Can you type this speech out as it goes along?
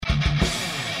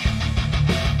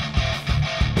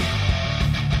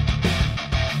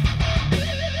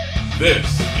This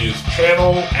is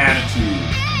Channel Attitude.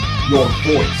 Your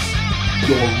voice,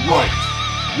 your right,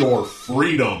 your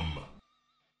freedom.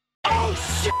 Oh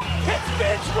shit! It's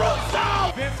Vince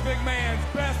Russo! Vince McMahon's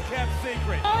best kept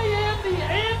secret. I am the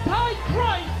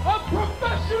Antichrist of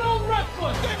professional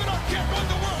wrestling. David Arquette won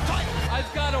the world title.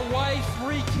 I've got a wife,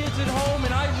 3 kids at home,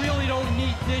 and I really don't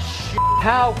need this shit.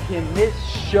 How can this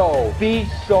show be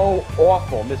so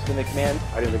awful, Mr. McMahon?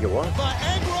 I didn't think it was.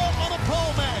 Viagra on a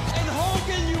pole match. And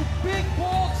Hogan, you big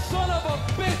bald son of a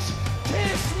bitch,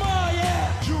 kiss my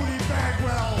ass. Judy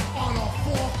Bagwell on a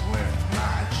forklift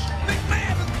match.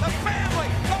 McMahon, the family,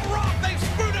 the Rock, they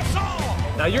screwed us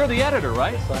all. Now you're the editor,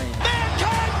 right?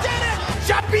 Mankind did it!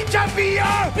 Jumpy,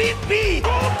 beep.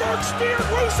 Goldberg steered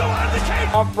Russo out of the cage.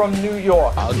 I'm from New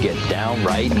York. I'll get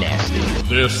downright nasty.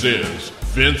 This is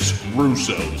Vince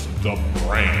Russo's The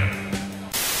Brand.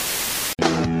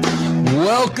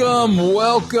 Welcome,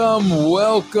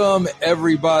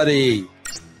 everybody.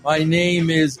 My name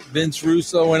is Vince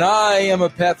Russo, and I am a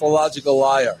pathological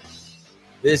liar.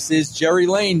 This is Jerry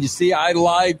Lane. You see, I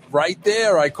lied right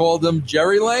there. I called him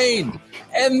Jerry Lane.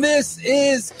 And this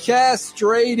is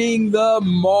Castrating the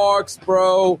Marks,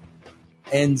 bro.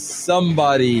 And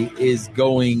somebody is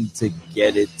going to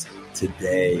get it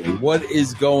today. What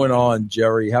is going on,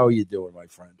 Jerry? How are you doing, my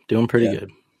friend? Doing pretty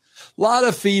good. A lot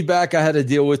of feedback I had to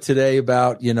deal with today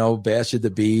about, Bash at the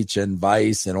Beach and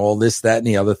Vice and all this, that, and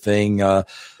the other thing.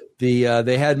 They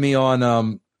had me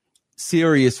on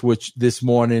Sirius, which this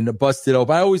morning busted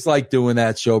open. I always like doing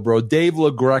that show, bro. Dave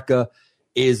LaGreca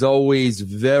is always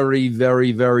very,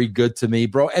 very, very good to me,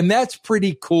 bro. And that's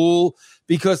pretty cool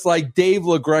because Dave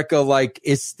LaGreca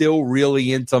is still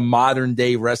really into modern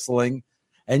day wrestling.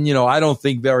 And, I don't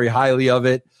think very highly of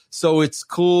it. So it's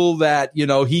cool that,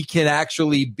 he can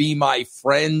actually be my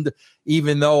friend,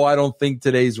 even though I don't think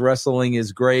today's wrestling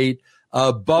is great.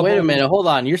 Wait a minute. Hold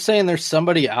on. You're saying there's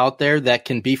somebody out there that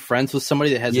can be friends with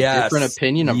somebody that has a different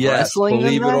opinion of wrestling?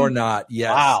 Believe it or not.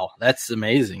 Yes. Wow. That's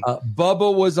amazing.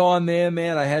 Bubba was on there,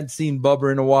 man. I hadn't seen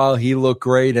Bubba in a while. He looked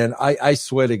great. And I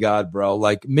swear to God, bro,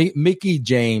 Mickie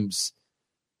James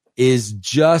is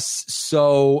just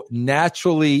so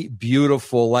naturally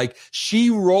beautiful. She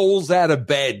rolls out of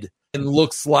bed and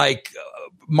looks like,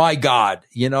 my God,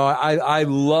 I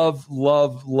love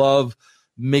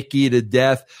Mickie to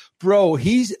death. Bro,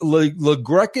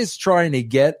 LaGreca's trying to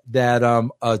get that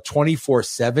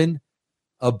 24/7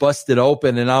 busted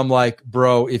open, and I'm like,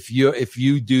 bro, if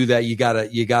you do that, you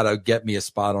gotta get me a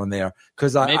spot on there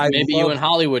because maybe you and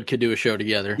Hollywood could do a show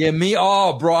together. Yeah, me.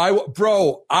 Oh, bro,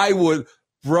 I would,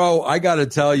 bro. I gotta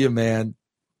tell you, man,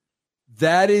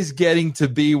 that is getting to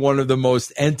be one of the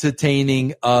most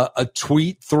entertaining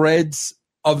tweet threads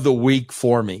of the week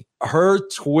for me. Her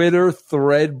Twitter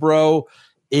thread, bro,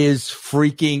 is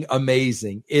freaking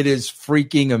amazing. It is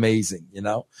freaking amazing,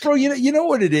 Bro, you know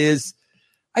what it is?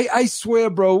 I swear,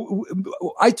 bro,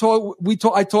 I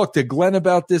talked to Glenn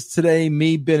about this today.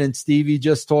 Me, Ben, and Stevie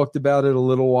just talked about it a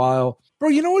little while.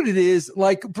 Bro, you know what it is?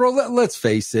 Bro, let's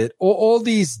face it. All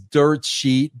these dirt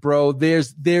sheet, bro,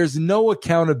 there's no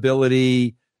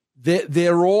accountability.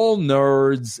 They're all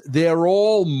nerds. They're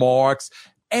all marks.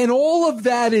 And all of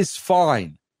that is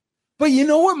fine. But you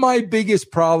know what my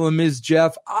biggest problem is,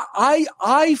 Jeff?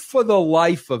 I for the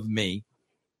life of me,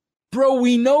 bro,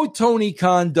 we know Tony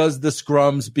Khan does the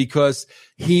scrums because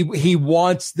he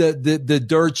wants the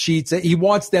dirt sheets. He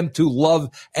wants them to love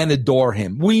and adore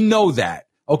him. We know that.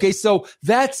 Okay, so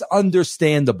that's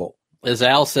understandable. As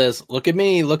Al says, look at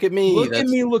me, look at me. Look at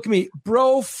me.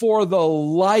 Bro, for the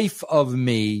life of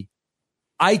me,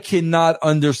 I cannot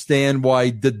understand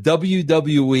why the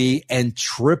WWE and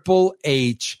Triple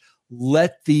H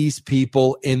let these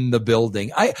people in the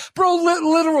building.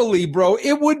 Literally, bro,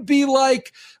 it would be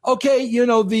like, okay,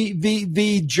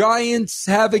 the Giants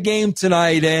have a game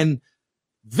tonight and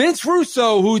Vince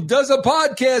Russo, who does a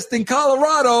podcast in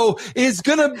Colorado, is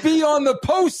going to be on the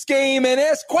post game and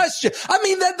ask questions. I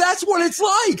mean, that's what it's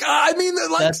like.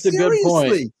 That's seriously. A good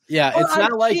point. Yeah, it's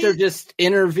not like they're just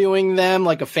interviewing them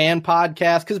like a fan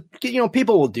podcast because,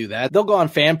 people will do that. They'll go on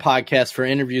fan podcasts for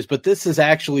interviews, but this is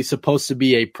actually supposed to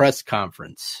be a press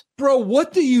conference. Bro,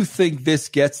 what do you think this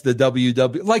gets the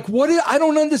WWE? I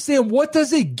don't understand. What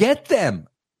does it get them?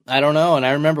 I don't know. And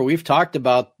I remember we've talked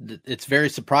about it's very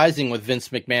surprising with Vince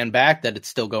McMahon back that it's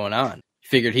still going on.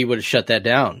 Figured he would have shut that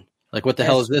down. What the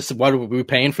hell is this? What are we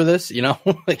paying for this?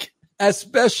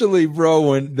 Especially, bro,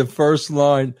 when the first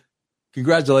line,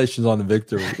 congratulations on the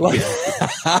victory.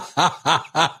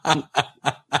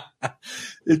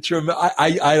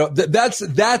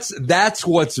 That's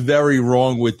what's very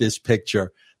wrong with this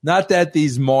picture. Not that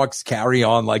these marks carry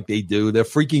on like they do. They're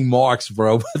freaking marks,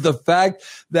 bro. But the fact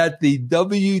that the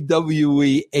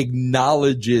WWE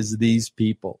acknowledges these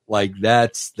people, like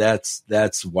that's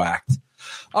whacked.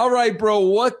 All right, bro.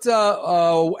 What,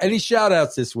 any shout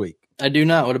outs this week? I do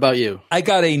not. What about you? I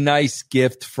got a nice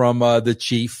gift from the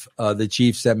Chief. The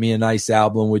Chief sent me a nice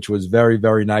album, which was very,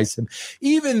 very nice.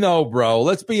 Even though, bro,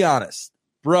 let's be honest,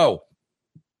 bro,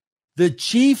 the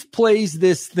Chief plays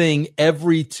this thing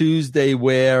every Tuesday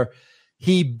where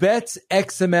he bets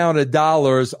X amount of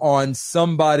dollars on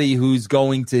somebody who's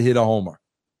going to hit a homer.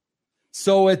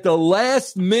 So at the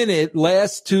last minute,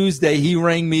 last Tuesday, he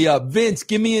rang me up. Vince,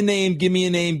 give me a name, give me a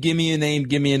name, give me a name,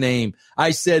 give me a name.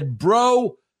 I said,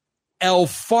 bro,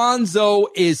 Alfonso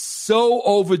is so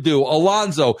overdue.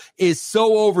 Alonso is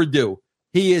so overdue.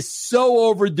 He is so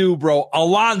overdue, bro.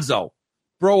 Alonso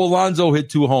hit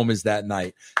 2 homers that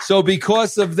night. So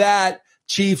because of that,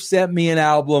 Chief sent me an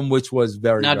album, which was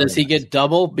very Now, does he get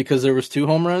double because there was 2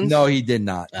 home runs? No, he did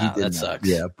not. That sucks.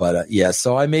 Yeah, but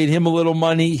so I made him a little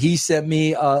money. He sent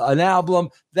me an album.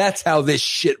 That's how this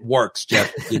shit works,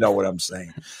 Jeff. You know what I'm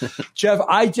saying, Jeff?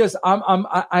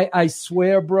 I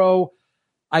swear, bro.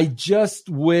 I just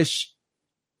wish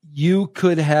you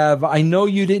could have. I know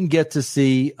you didn't get to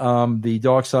see the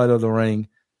Dark Side of the Ring.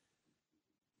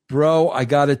 Bro, I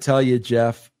got to tell you,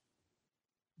 Jeff,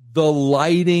 the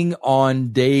lighting on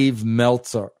Dave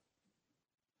Meltzer.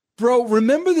 Bro,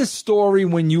 remember the story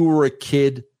when you were a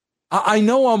kid? I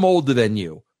know I'm older than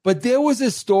you, but there was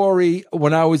a story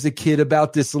when I was a kid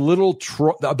about this little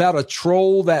about a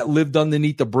troll that lived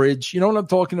underneath the bridge. You know what I'm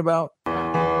talking about?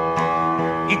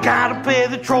 You gotta pay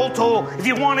the troll toll. If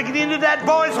you want to get into that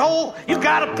boy's hole, you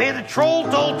gotta pay the troll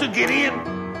toll to get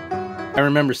in. I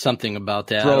remember something about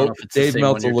that. Bro, I don't know if it's Dave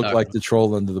Meltzer looked like the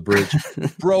troll under the bridge.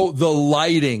 Bro, the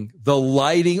lighting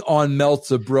on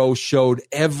Meltzer, bro, showed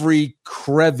every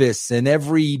crevice and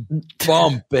every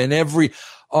bump and every,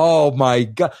 oh my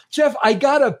God. Jeff, I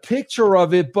got a picture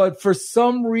of it, but for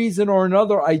some reason or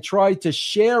another, I tried to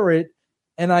share it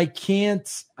and I can't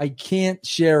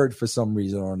share it for some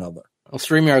reason or another. Well,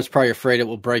 StreamYard's probably afraid it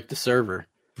will break the server.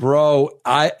 Bro,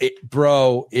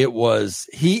 it was,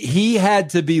 he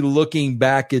had to be looking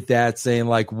back at that saying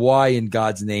like, why in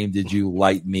God's name did you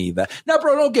light me that? Now,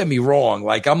 bro, don't get me wrong.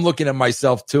 Like I'm looking at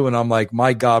myself too. And I'm like,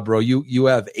 my God, bro, you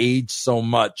have aged so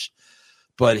much,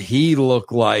 but he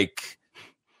looked like,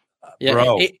 yeah,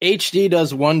 bro. HD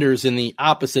does wonders in the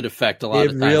opposite effect a lot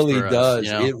of times. It really for does. Us,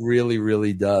 you know? It really,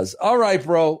 really does. All right,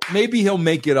 bro. Maybe he'll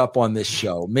make it up on this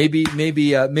show. Maybe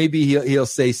he'll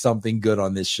say something good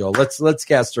on this show. Let's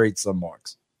castrate some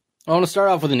marks. I want to start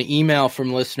off with an email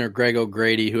from listener Greg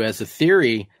O'Grady, who has a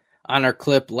theory on our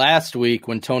clip last week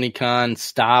when Tony Khan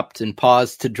stopped and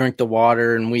paused to drink the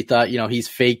water, and we thought, he's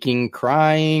faking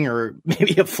crying, or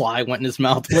maybe a fly went in his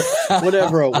mouth,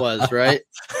 whatever it was, right?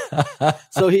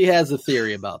 So he has a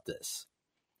theory about this.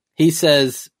 He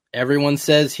says, everyone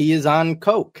says he is on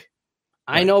coke.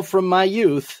 I know from my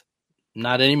youth,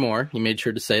 not anymore. He made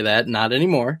sure to say that, not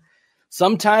anymore.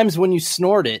 Sometimes when you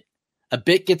snort it, a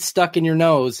bit gets stuck in your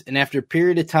nose, and after a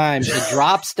period of time, it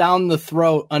drops down the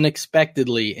throat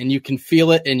unexpectedly, and you can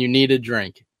feel it, and you need a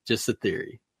drink. Just a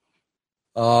theory.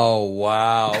 Oh,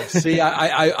 wow. See,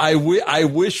 I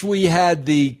wish we had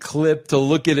the clip to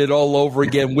look at it all over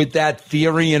again with that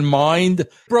theory in mind.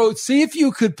 Bro, see if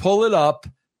you could pull it up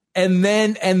and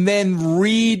then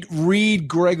read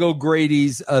Greg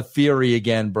O'Grady's theory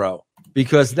again, bro,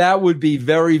 because that would be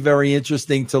very, very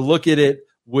interesting to look at it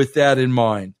with that in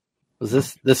mind.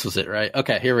 This was it, right?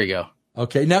 Okay, here we go.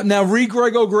 Okay, now read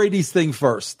Greg O'Grady's thing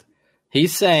first.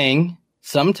 He's saying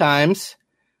sometimes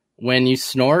when you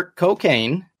snort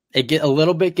cocaine, a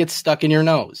little bit gets stuck in your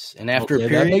nose, and after a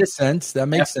period, that makes sense. That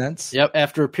makes sense. Yep.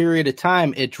 After a period of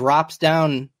time, it drops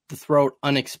down the throat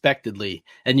unexpectedly,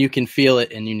 and you can feel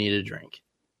it, and you need a drink.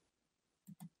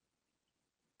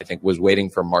 I think was waiting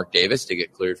for Mark Davis to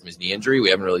get cleared from his knee injury. We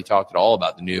haven't really talked at all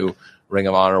about the new Ring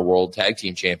of Honor World Tag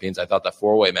Team Champions. I thought the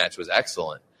 4-way match was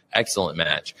excellent. Excellent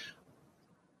match.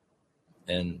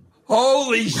 And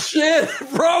holy shit,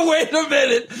 bro, wait a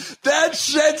minute. That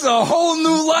sheds a whole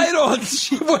new light on.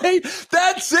 Wait,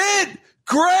 that's it.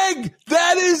 Greg,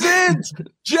 that is it.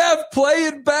 Jeff, play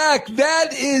it back.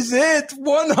 That is it.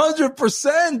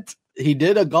 100%. He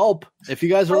did a gulp. If you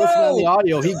guys are listening on the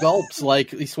audio, he gulps like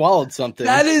he swallowed something.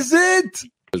 That is it.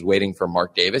 Was waiting for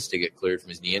Mark Davis to get cleared from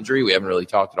his knee injury. We haven't really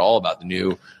talked at all about the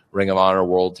new Ring of Honor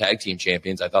World Tag Team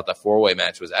Champions. I thought the 4-way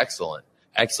match was excellent.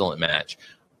 Excellent match.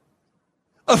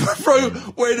 Bro,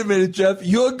 wait a minute, Jeff.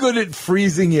 You're good at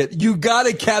freezing it. You got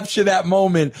to capture that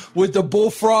moment with the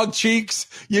bullfrog cheeks.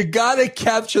 You got to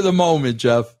capture the moment,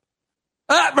 Jeff.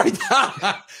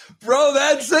 Right. Bro,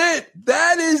 that's it.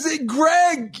 That is it,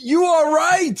 Greg. You are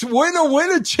right.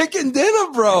 Winner, chicken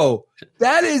dinner, bro.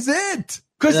 That is it.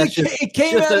 Because it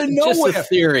came out of nowhere. Just a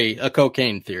theory, a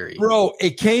cocaine theory. Bro,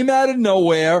 it came out of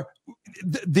nowhere.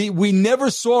 We never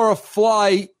saw a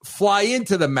fly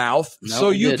into the mouth,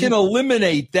 so you can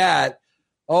eliminate that.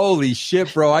 Holy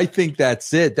shit, bro. I think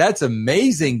that's it. That's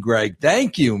amazing, Greg.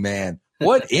 Thank you, man.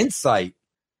 What insight.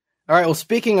 All right, well,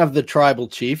 speaking of the tribal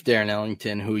chief, Darren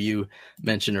Ellington, who you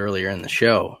mentioned earlier in the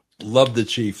show. Love the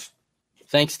chief.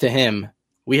 Thanks to him,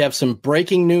 we have some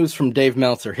breaking news from Dave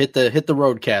Meltzer. Hit the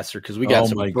roadcaster, because we got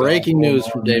some breaking news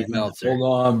from Dave Meltzer.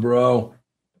 Hold on, bro.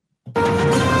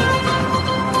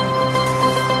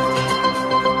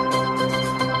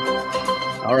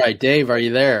 All right, Dave, are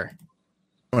you there?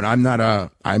 And I'm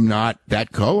not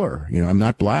that color. I'm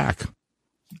not black.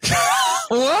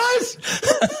 What?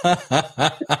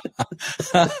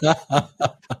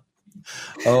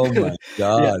 Oh my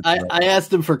God. Yeah, I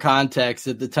asked him for context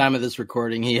at the time of this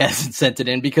recording. He hasn't sent it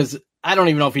in because I don't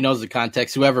even know if he knows the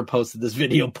context. Whoever posted this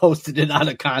video posted it out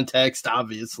of context,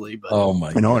 obviously. But oh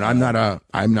my God. And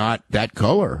I'm not that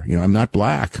color. I'm not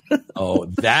black. Oh,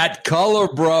 that color,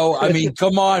 bro. I mean,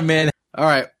 come on, man. All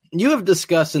right. You have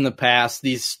discussed in the past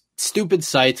these stupid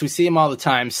sites. We see them all the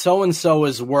time. So-and-so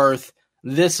is worth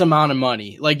this amount of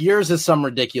money. Like yours is some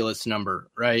ridiculous number,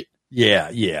 right?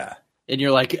 Yeah. And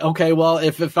you're like, okay, well,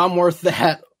 if I'm worth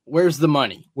that, where's the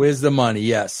money? Where's the money?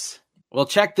 Yes. Well,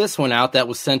 check this one out that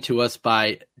was sent to us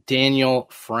by Daniel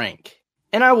Frank.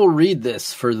 And I will read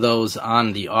this for those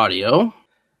on the audio.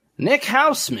 Nick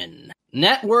Houseman.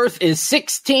 Net worth is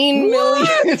 $16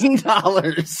 million.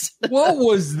 What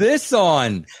was this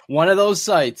on? One of those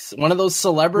sites, one of those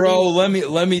celebrities. Bro,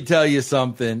 let me tell you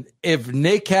something. If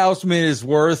Nick Houseman is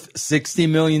worth $60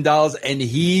 million and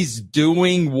he's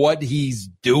doing what he's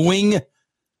doing,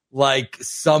 like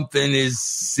something is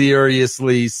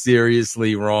seriously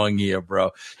wrong here,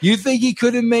 bro. You think he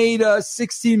could have made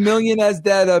 $60 million as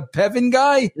that Pevin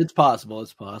guy? It's possible.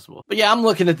 But yeah, I'm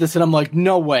looking at this and I'm like,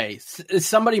 no way. Is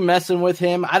somebody messing with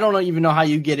him? I don't even know how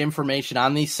you get information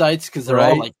on these sites because they're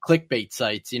all like clickbait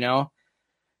sites, And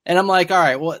I'm like, all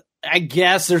right, well, I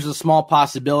guess there's a small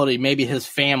possibility maybe his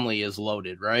family is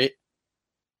loaded, right?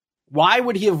 Why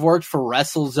would he have worked for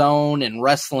WrestleZone and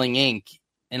Wrestling Inc.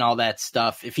 and all that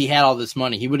stuff? If he had all this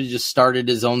money, he would have just started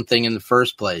his own thing in the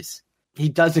first place. He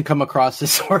doesn't come across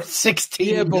as worth 16.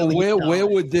 Yeah, but where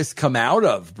would this come out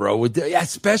of, bro?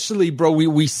 Especially, bro,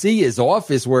 we see his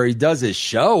office where he does his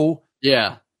show.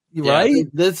 Yeah. Right? Yeah,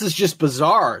 this is just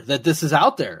bizarre that this is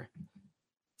out there.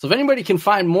 So if anybody can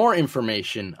find more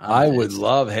information, I would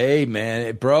love. Hey,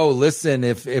 man, bro, listen,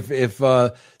 if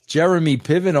Jeremy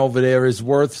Piven over there is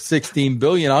worth $16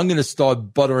 billion, I'm going to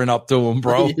start buttering up to him,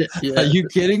 bro. Yeah. Are you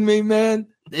kidding me, man?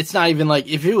 It's not even like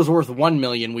if he was worth $1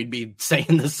 million, we'd be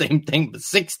saying the same thing. But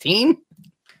 16,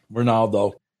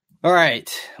 Ronaldo. All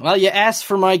right. Well, you asked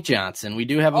for Mike Johnson. We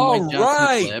do have a Mike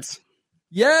Johnson clip.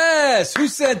 Yes. Who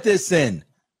sent this in?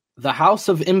 The House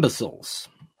of Imbeciles.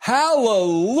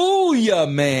 Hallelujah,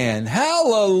 man.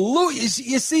 Hallelujah.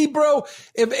 You see, bro,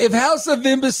 if House of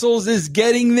Imbeciles is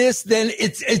getting this, then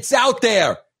it's out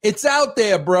there. It's out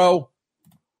there, bro.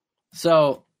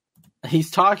 So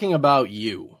he's talking about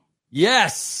you.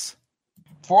 Yes.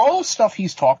 For all the stuff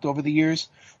he's talked over the years,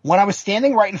 when I was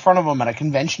standing right in front of him at a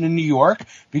convention in New York,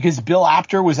 because Bill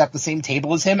Apter was at the same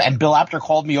table as him, and Bill Apter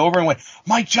called me over and went,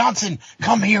 Mike Johnson,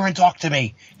 come here and talk to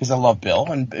me. Because I love Bill,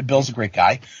 and Bill's a great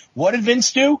guy. What did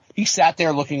Vince do? He sat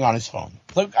there looking on his phone.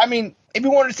 Look, I mean, if he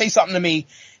wanted to say something to me,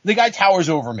 the guy towers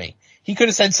over me. He could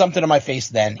have said something to my face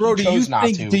then. Bro, he chose not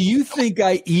to. Do you think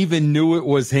I even knew it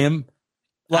was him?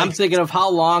 Like, I'm thinking of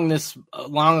how long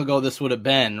ago this would have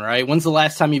been, right? When's the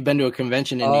last time you've been to a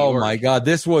convention in New York? Oh my God,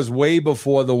 this was way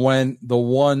before the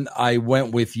one I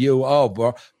went with you. Oh,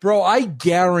 bro, I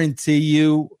guarantee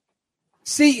you.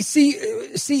 See,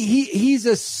 he's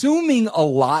assuming a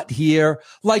lot here.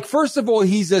 Like, first of all,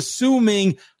 he's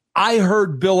assuming I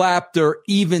heard Bill Apter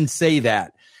even say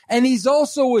that, and he's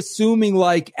also assuming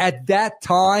like at that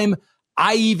time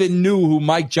I even knew who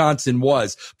Mike Johnson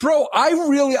was. Bro,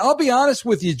 I'll be honest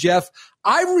with you, Jeff.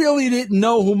 I really didn't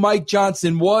know who Mike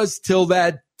Johnson was till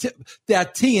that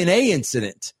TNA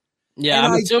incident. Yeah,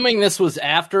 I'm assuming this was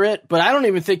after it, but I don't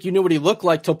even think you knew what he looked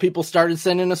like till people started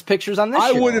sending us pictures on this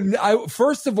show.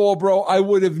 First of all, bro, I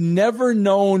would have never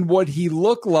known what he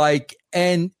looked like.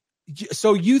 And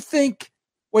so you think,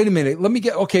 wait a minute,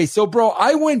 okay. So bro,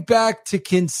 I went back to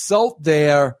consult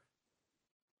there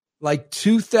like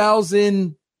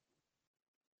 2013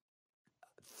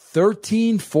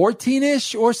 13,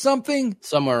 14-ish or something?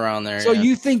 Somewhere around there. So yeah.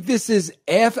 you think this is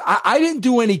after? I didn't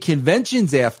do any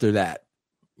conventions after that.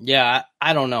 Yeah,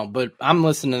 I don't know, but I'm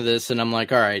listening to this and I'm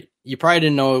like, all right, you probably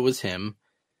didn't know it was him.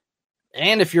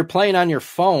 And if you're playing on your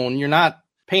phone, you're not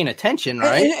paying attention,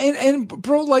 right? And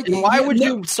bro, like, and why would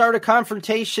you start a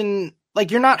confrontation?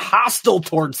 Like, you're not hostile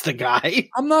towards the guy.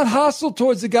 I'm not hostile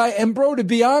towards the guy. And bro, to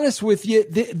be honest with you,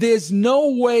 there's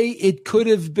no way it could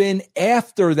have been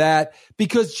after that,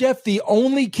 because Jeff, the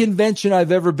only convention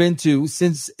I've ever been to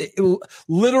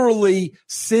literally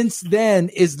since then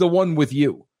is the one with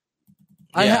you.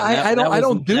 Yeah, I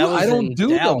don't do them,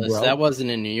 bro. That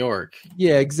wasn't in New York.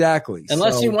 Yeah, exactly.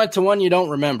 Unless you went to one you don't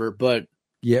remember, but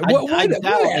yeah, I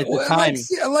doubt at the time.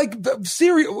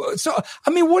 Serious. So,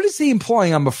 I mean, what is he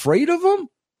implying? I'm afraid of him?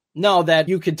 No, that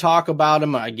you could talk about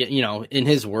him. In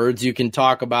his words, you can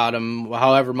talk about him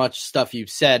however much stuff you've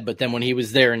said, but then when he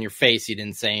was there in your face, he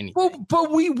didn't say anything. Well,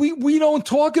 but we don't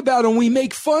talk about him. We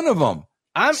make fun of him.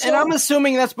 I'm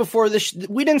assuming that's before this.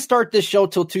 We didn't start this show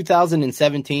till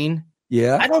 2017.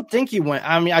 Yeah, I don't think you went.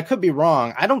 I mean, I could be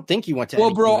wrong. I don't think you went to.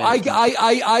 Well, bro, I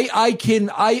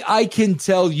can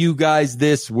tell you guys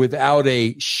this without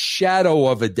a shadow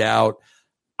of a doubt.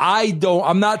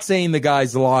 I'm not saying the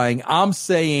guy's lying. I'm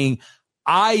saying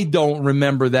I don't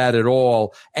remember that at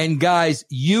all. And guys,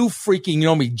 you freaking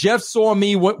know me. Jeff saw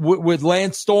me with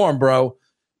Lance Storm, bro.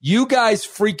 You guys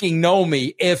freaking know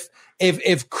me.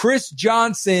 If Chris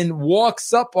Johnson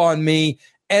walks up on me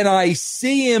and I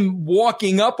see him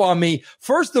walking up on me,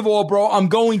 first of all, bro, I'm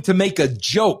going to make a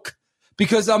joke,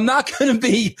 because I'm not going to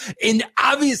be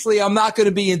obviously I'm not going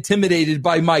to be intimidated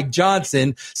by Mike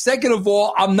Johnson. Second of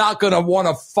all, I'm not going to want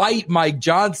to fight Mike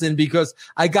Johnson because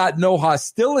I got no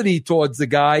hostility towards the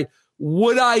guy.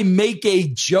 Would I make a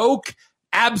joke?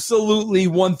 Absolutely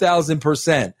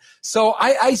 1,000%. So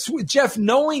Jeff,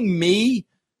 knowing me,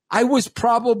 I was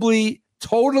probably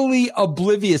totally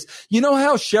oblivious. You know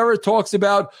how Sherrod talks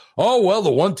about, oh, well,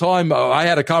 the one time I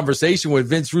had a conversation with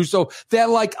Vince Russo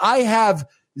that like I have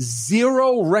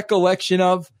zero recollection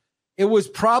of. It was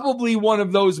probably one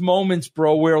of those moments,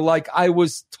 bro, where like I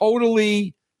was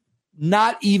totally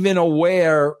not even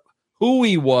aware who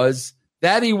he was,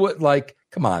 that he would like,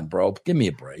 come on, bro, give me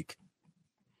a break.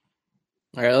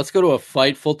 All right, let's go to a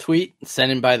Fightful tweet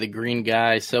sent in by the green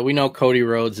guy. So we know Cody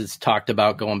Rhodes has talked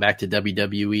about going back to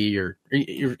WWE, or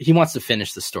he wants to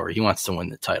finish the story. He wants to win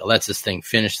the title. That's his thing.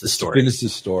 Finish the story. Finish the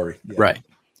story. Yeah. Right.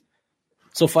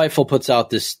 So Fightful puts out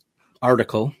this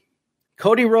article.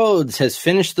 Cody Rhodes has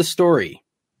finished the story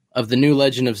of the new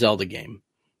Legend of Zelda game.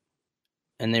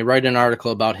 And they write an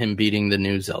article about him beating the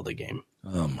new Zelda game.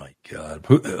 Oh, my God.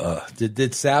 Did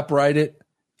Sapp write it?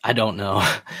 I don't know.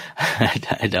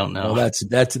 I don't know. Well,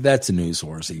 that's a news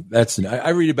horsey. I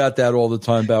read about that all the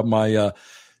time about my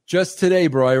just today,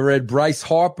 bro. I read Bryce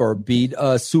Harper beat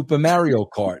Super Mario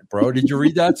Kart, bro. Did you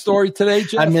read that story today,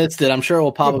 Jeff? I missed it. I'm sure it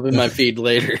will pop up in my feed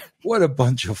later. What a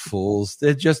bunch of fools.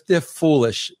 They're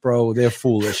foolish, bro. They're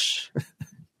foolish.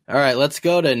 All right, let's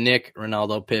go to Nick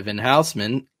Ronaldo Piven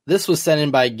Houseman. This was sent in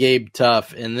by Gabe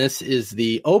Tuff, and this is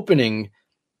the opening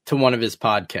to one of his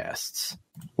podcasts.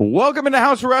 Welcome into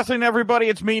House of Wrestling, everybody.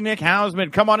 It's me, Nick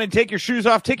Hausman. Come on in, take your shoes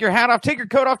off, take your hat off, take your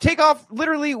coat off, take off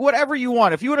literally whatever you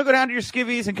want. If you want to go down to your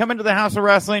skivvies and come into the House of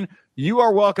Wrestling, you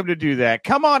are welcome to do that.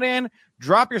 Come on in,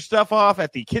 drop your stuff off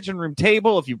at the kitchen room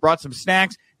table if you brought some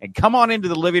snacks, and come on into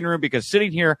the living room, because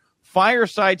sitting here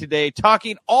fireside today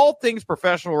talking all things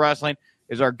professional wrestling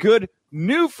is our good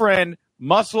new friend,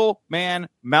 Muscle Man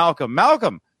Malcolm.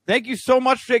 Malcolm, thank you so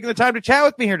much for taking the time to chat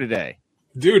with me here today.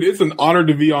 Dude, it's an honor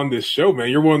to be on this show, man.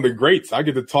 You're one of the greats. I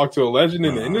get to talk to a legend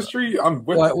in the industry. I'm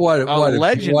with a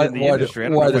legend in the industry.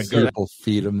 Why do people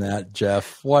feed him that,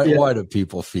 Jeff? Why do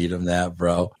people feed him that,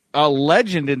 bro? A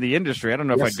legend in the industry. I don't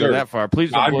know if I'd go that far.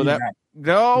 Please don't blow that.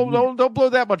 No, don't blow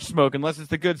that much smoke unless it's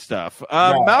the good stuff.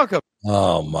 Malcolm.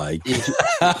 Oh, my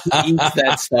God. He eats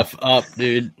that stuff up,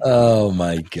 dude. Oh,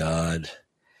 my God.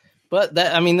 But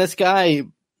this guy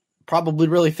probably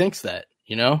really thinks that,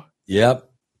 you know? Yep.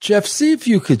 Jeff, see if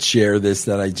you could share this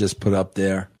that I just put up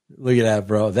there. Look at that,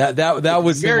 bro. That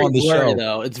was him on the blurry, show.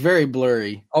 Though. It's very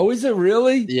blurry. Oh, is it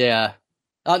really? Yeah.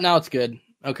 Now it's good.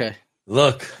 Okay.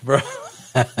 Look, bro.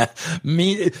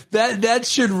 Mean that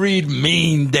should read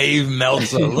Mean Dave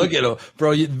Meltzer. Look at him,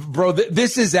 bro.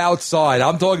 This is outside.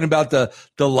 I'm talking about the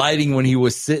lighting when he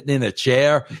was sitting in a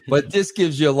chair, but this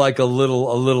gives you like a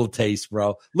little taste,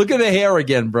 bro. Look at the hair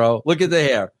again, bro. Look at the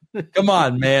hair. Come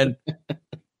on, man.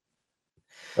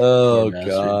 Oh,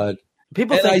 God.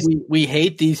 People think we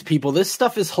hate these people. This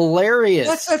stuff is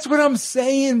hilarious. That's what I'm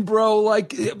saying, bro.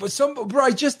 Like bro,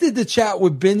 I just did the chat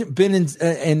with Ben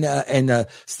and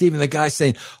Steven, the guy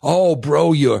saying, "Oh,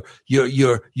 bro, you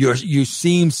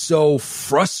seem so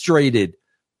frustrated."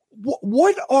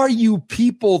 What are you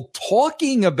people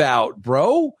talking about,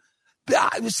 bro?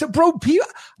 So, bro,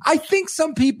 I think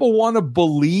some people want to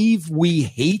believe we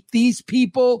hate these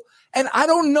people, and I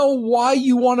don't know why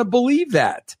you want to believe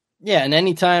that. Yeah, and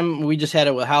anytime we just had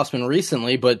it with Houseman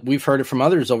recently, but we've heard it from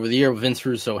others over the year. Vince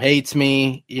Russo hates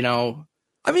me, you know.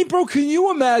 I mean, bro, can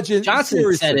you imagine? Johnson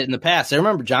seriously, said it in the past. I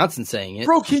remember Johnson saying it.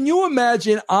 Bro, can you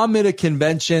imagine I'm at a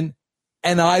convention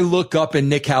and I look up and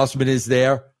Nick Houseman is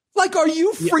there? Like, are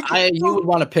you freaking? You would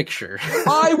want a picture.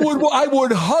 I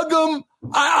would hug him.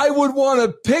 I would want a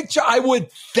picture. I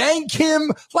would thank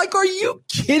him. Like, are you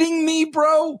kidding me,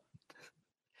 bro?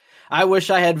 I wish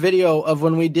I had video of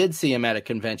when we did see him at a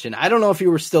convention. I don't know if you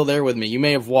were still there with me. You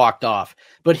may have walked off,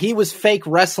 but he was fake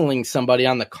wrestling somebody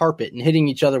on the carpet and hitting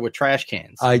each other with trash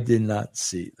cans. I did not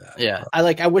see that. Yeah.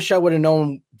 Bro. I wish I would have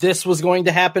known this was going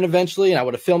to happen eventually, and I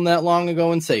would have filmed that long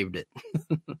ago and saved it.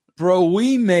 Bro,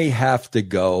 we may have to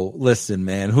go. Listen,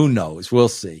 man, who knows? We'll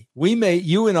see.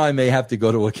 You and I may have to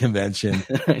go to a convention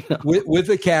with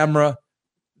a camera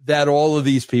that all of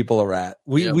these people are at.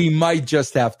 We might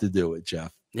just have to do it,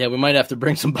 Jeff. Yeah, we might have to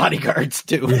bring some bodyguards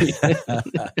too.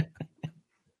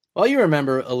 Well, you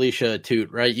remember Alicia Toot,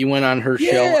 right? You went on her show.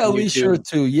 Yeah, Alicia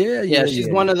Toot. Yeah. She's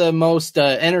one of the most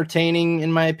entertaining,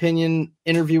 in my opinion,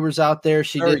 interviewers out there.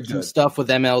 She did some stuff with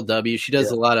MLW. She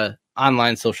does a lot of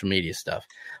online social media stuff.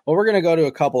 Well, we're going to go to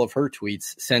a couple of her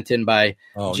tweets sent in by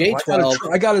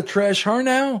J12. I got to trash her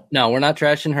now? No, we're not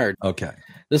trashing her. Okay.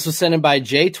 This was sent in by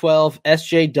J12,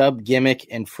 SJ Dub Gimmick,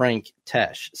 and Frank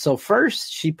Tesh. So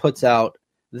first, she puts out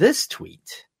this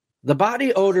tweet. The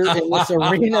body odor in this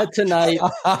arena tonight.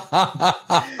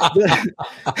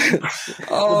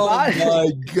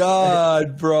 My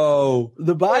God, bro.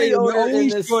 The body odor in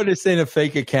this. This ain't a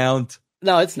fake account.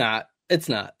 No, it's not. It's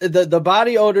not. The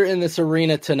body odor in this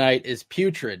arena tonight is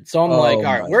putrid. So I'm like, all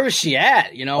right, where is she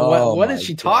at? You know, what is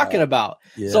she talking about?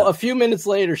 Yeah. So a few minutes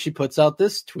later, she puts out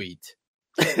this tweet.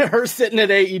 Her sitting at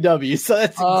AEW. So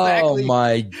that's exactly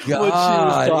my God. What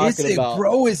she was talking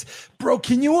about. Bro,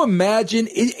 can you imagine?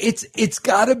 It's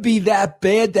got to be that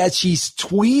bad that she's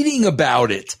tweeting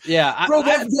about it. Yeah. Bro,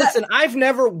 listen, I've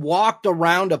never walked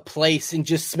around a place and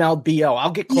just smelled BO.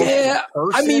 I'll get close to the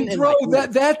person. I mean, bro,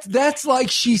 that's like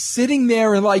she's sitting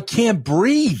there and like can't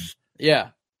breathe. Yeah.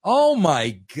 Oh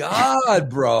my God,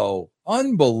 bro.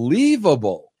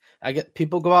 Unbelievable. I get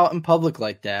people go out in public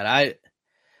like that.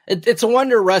 It's a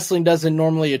wonder wrestling doesn't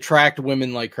normally attract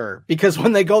women like her, because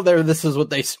when they go there, this is what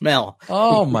they smell.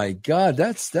 Oh my God,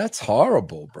 that's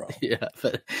horrible, bro. Yeah,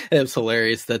 but it was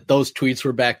hilarious that those tweets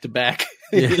were back to back.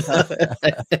 Yeah.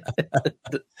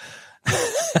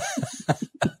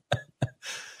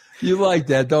 You like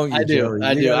that, don't you? I do. Jerry?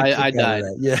 I do. I died.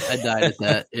 Yeah, I died at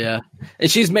that. Yeah,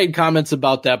 and she's made comments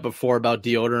about that before, about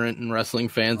deodorant and wrestling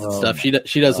fans and stuff.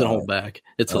 She doesn't hold back.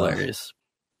 It's hilarious.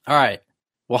 All right.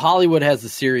 Well, Hollywood has a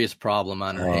serious problem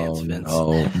on her hands, Vince.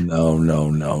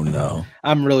 No.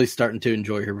 I'm really starting to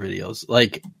enjoy her videos.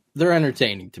 Like, they're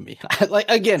entertaining to me.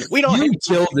 Like, again, we don't. You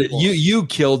killed it. You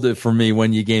killed it for me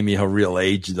when you gave me her real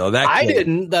age, though. I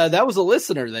didn't. That was a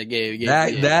listener that gave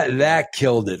that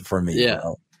killed it for me. Yeah.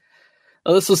 Bro.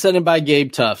 Well, this was sent in by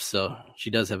Gabe Tuff, so she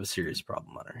does have a serious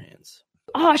problem on her hands.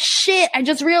 Oh shit! I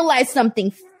just realized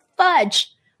something. Fudge.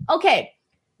 Okay.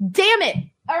 Damn it.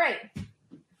 All right.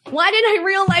 Why didn't I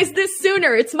realize this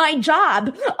sooner? It's my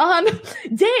job.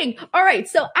 Dang. All right.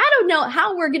 So I don't know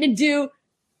how we're going to do.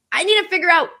 I need to figure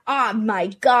out, oh my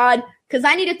God. Cause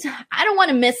I don't want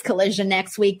to miss Collision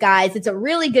next week, guys. It's a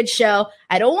really good show.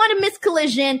 I don't want to miss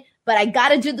Collision, but I got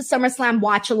to do the SummerSlam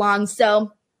watch along.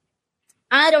 So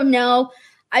I don't know.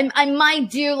 I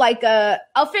might do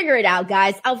I'll figure it out,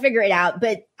 guys. I'll figure it out.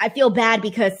 But I feel bad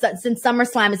because since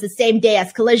SummerSlam is the same day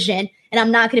as Collision, and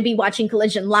I'm not going to be watching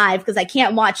Collision live because I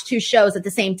can't watch two shows at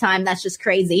the same time. That's just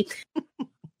crazy.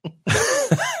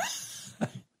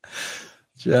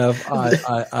 Jeff,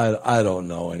 I don't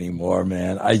know anymore,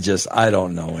 man. I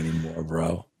don't know anymore,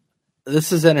 bro.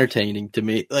 This is entertaining to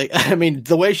me. Like, I mean,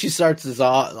 the way she starts is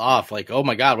off like, oh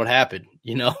my God, what happened?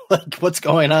 You know, like, what's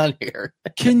going on here?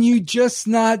 Can you just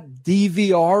not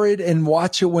DVR it and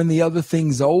watch it when the other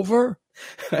thing's over?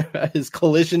 Is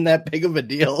Collision that big of a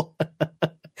deal?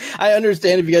 I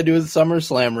understand if you got to do a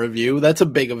SummerSlam review, that's a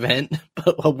big event,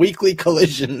 but a weekly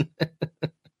Collision.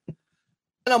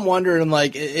 And I'm wondering,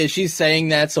 like, is she saying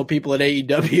that so people at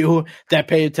AEW that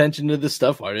pay attention to this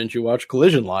stuff, why didn't you watch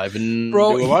Collision live and do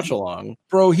a watch along?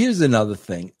 Bro, here's another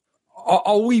thing.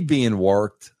 Are we being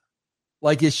worked?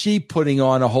 Like, is she putting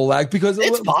on a whole act? Because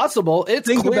it's possible. It's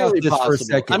think about clearly this possible. for a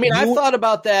second. I mean, I thought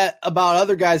about that about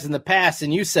other guys in the past,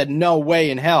 and you said no way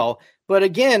in hell. But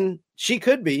again, she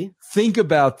could be. Think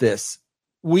about this.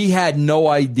 We had no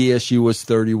idea she was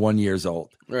 31 years old.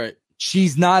 Right.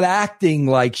 She's not acting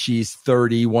like she's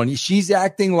 31. She's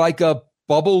acting like a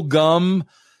bubblegum,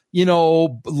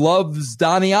 loves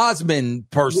Donny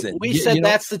Osmond person. We said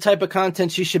that's the type of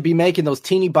content she should be making, those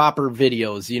teeny bopper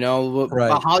videos,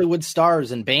 about Hollywood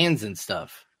stars and bands and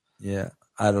stuff. Yeah.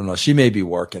 I don't know. She may be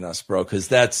working us, bro, because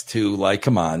that's too,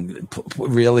 come on.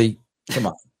 Really? Come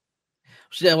on.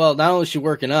 Well, not only is she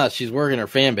working us, she's working her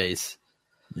fan base.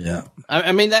 Yeah.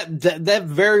 I mean, that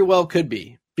very well could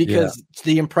be, because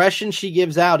the impression she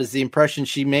gives out is the impression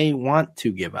she may want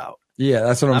to give out. Yeah,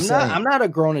 that's what I'm saying. I'm not a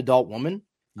grown adult woman.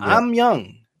 Yeah. I'm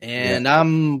young and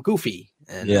I'm goofy.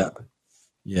 And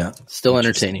still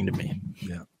entertaining to me.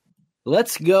 Yeah.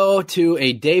 Let's go to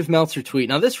a Dave Meltzer tweet.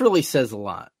 Now, this really says a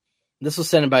lot. This was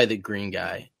sent by the Green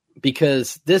Guy,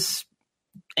 because this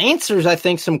answers, I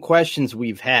think, some questions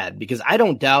we've had, because I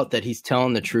don't doubt that he's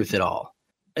telling the truth at all.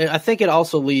 I think it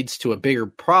also leads to a bigger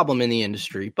problem in the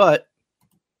industry, but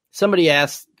somebody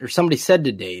said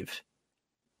to Dave,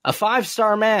 a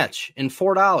 5-star match and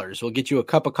 $4 will get you a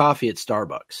cup of coffee at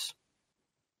Starbucks.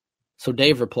 So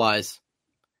Dave replies,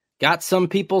 got some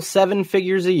people 7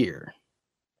 figures a year.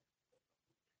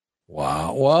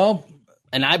 Wow. Well,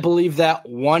 and I believe that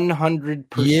 100%.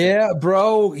 Yeah,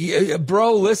 bro.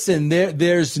 Bro, listen,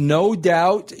 there's no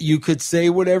doubt. You could say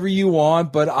whatever you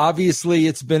want, but obviously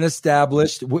it's been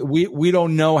established. We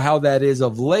don't know how that is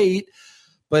of late,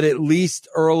 but at least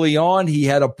early on, he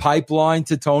had a pipeline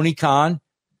to Tony Khan.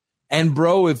 And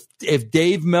bro, if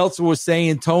Dave Meltzer was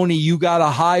saying, Tony, you got to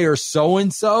hire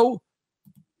so-and-so,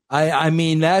 I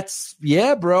mean,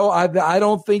 bro. I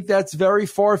don't think that's very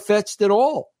far-fetched at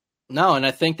all. No, and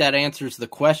I think that answers the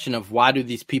question of why do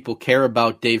these people care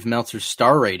about Dave Meltzer's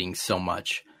star ratings so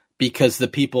much? Because the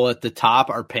people at the top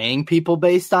are paying people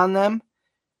based on them?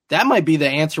 That might be the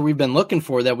answer we've been looking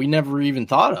for that we never even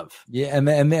thought of. Yeah,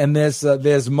 and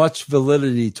there's much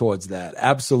validity towards that.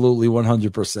 Absolutely,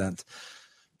 100%.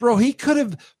 Bro, he could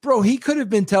have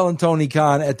been telling Tony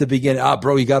Khan at the beginning,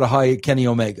 bro, you got to hire Kenny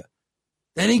Omega.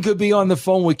 Then he could be on the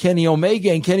phone with Kenny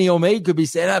Omega, and Kenny Omega could be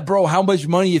saying, bro, how much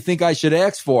money you think I should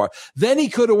ask for? Then he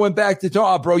could have went back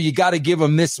to, bro, you got to give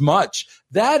him this much.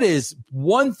 That is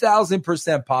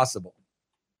 1,000% possible.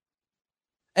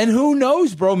 And who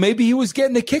knows, bro? Maybe he was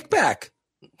getting a kickback.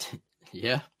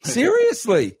 Yeah.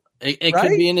 Seriously. It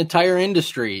could be an entire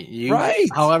industry. Right.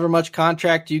 However much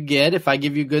contract you get, if I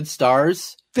give you good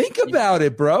stars. Think about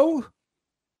it, bro.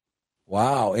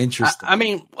 Wow, interesting. I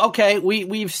mean, okay,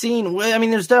 we've seen. I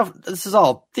mean, this is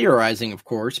all theorizing, of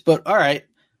course, but all right.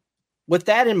 With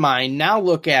that in mind, now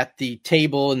look at the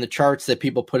table and the charts that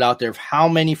people put out there of how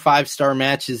many 5-star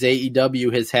matches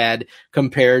AEW has had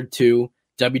compared to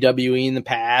WWE in the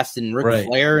past and Ric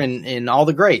Flair and all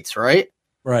the greats, right?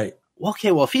 Right.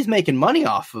 Okay, well, if he's making money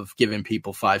off of giving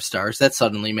people 5 stars, that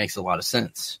suddenly makes a lot of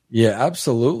sense. Yeah,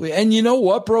 absolutely. And you know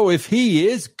what, bro? If he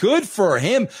is, good for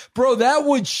him. Bro, that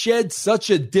would shed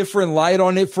such a different light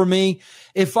on it for me.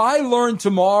 If I learned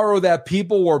tomorrow that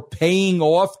people were paying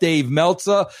off Dave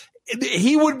Meltzer,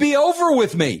 he would be over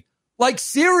with me. Like,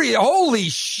 serious. Holy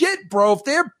shit, bro. If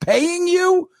they're paying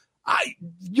you,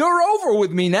 you're over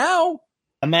with me now.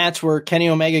 A match where Kenny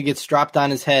Omega gets dropped on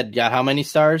his head got how many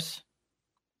stars?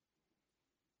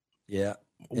 Yeah.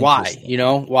 Why?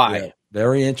 Why? Yeah.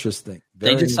 Very interesting.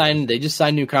 They just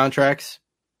signed new contracts.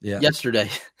 Yeah. Yesterday.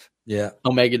 Yeah.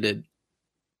 Omega did.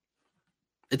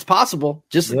 It's possible.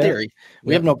 Just a theory.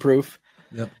 We have no proof.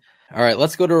 Yep. All right,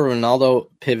 let's go to a Ronaldo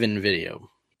Piven video.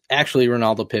 Actually,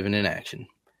 Ronaldo Piven in action.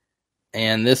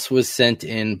 And this was sent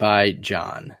in by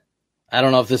John. I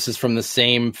don't know if this is from the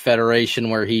same federation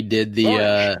where he did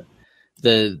the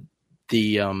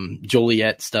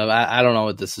Joliet stuff. I don't know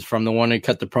what this is from. The one who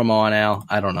cut the promo on Al.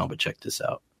 I don't know, but check this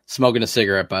out. Smoking a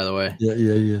cigarette, by the way.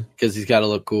 Yeah. Because he's got to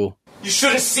look cool. You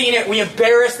should have seen it. We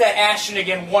embarrassed that Ashton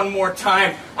again one more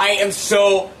time. I am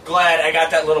so glad I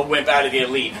got that little wimp out of the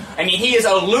Elite. I mean, he is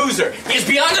a loser. He is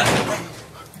beyond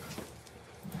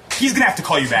He's going to have to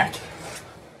call you back.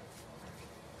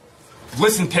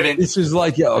 Listen, Piven. This is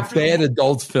like a bad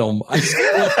adult film. This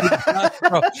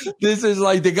is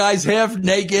like the guy's half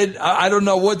naked. I don't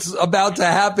know what's about to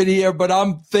happen here, but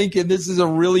I'm thinking this is a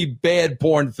really bad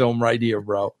porn film right here,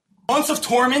 bro. Months of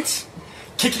torment,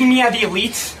 kicking me out of the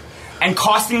Elite, and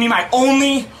costing me my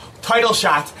only title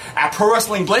shot at Pro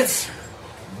Wrestling Blitz.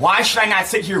 Why should I not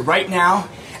sit here right now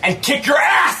and kick your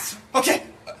ass? Okay,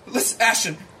 listen,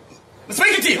 Ashton, let's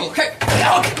make a deal, okay?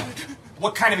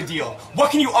 What kind of a deal?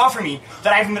 What can you offer me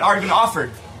that I haven't already been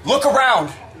offered? Look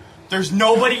around. There's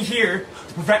nobody here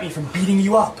to prevent me from beating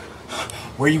you up.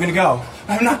 Where are you gonna go?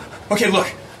 I'm not. Okay,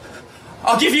 look.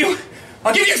 I'll give you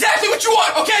exactly what you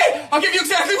want, okay? I'll give you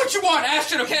exactly what you want,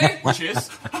 Ashton, okay? Which is?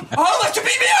 I'll let you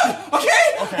beat me up,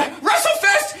 okay? Okay.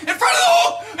 WrestleFest in front of the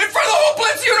whole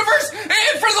Blitz universe,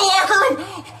 in front of the locker room.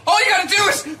 All you gotta do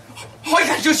is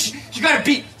you gotta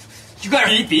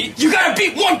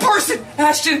beat one person,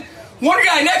 Ashton. One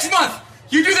guy next month.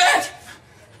 You do that,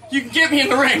 you can get me in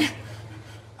the ring.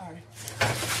 All right.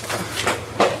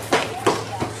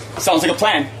 Sounds like a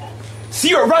plan. See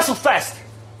you at WrestleFest.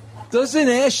 Doesn't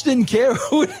Ashton care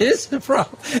who it is, bro?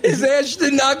 Is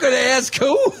Ashton not going to ask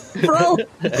who, bro?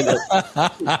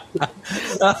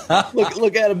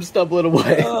 Look at him stumbling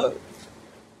away.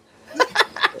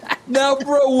 Now,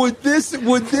 bro, would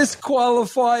this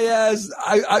qualify as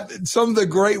some of the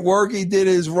great work he did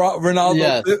is Ronaldo?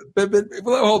 Yes.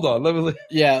 Hold on,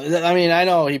 Yeah, I mean, I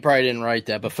know he probably didn't write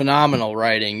that, but phenomenal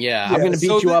writing. Yeah, I'm going to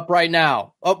beat you up right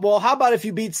now. Oh, well, how about if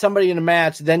you beat somebody in a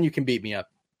match, then you can beat me up?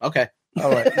 Okay. All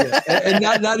right, yeah.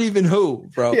 And not even who,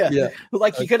 bro. Yeah.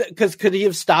 Like he could he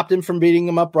have stopped him from beating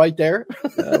him up right there?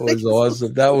 That was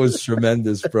awesome. That was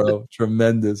tremendous, bro.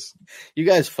 Tremendous. You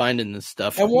guys finding this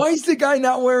stuff? And why is the guy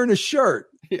not wearing a shirt?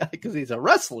 Yeah, because he's a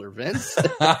wrestler, Vince.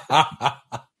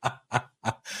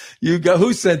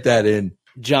 Who sent that in?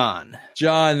 John,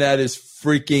 that is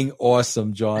freaking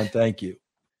awesome, John. Thank you.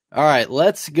 All right,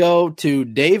 let's go to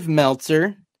Dave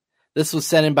Meltzer. This was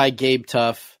sent in by Gabe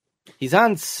Tuff. He's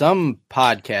on some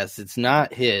podcast. It's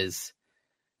not his.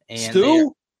 And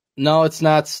Stu? No, it's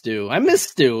not Stu. I miss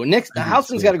Stu.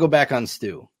 Housen's got to go back on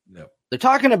Stu. No. They're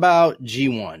talking about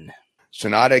G1.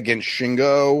 Sonata against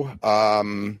Shingo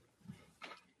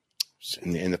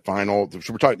in the final.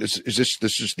 So we're talking. This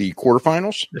is the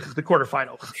quarterfinals. This is the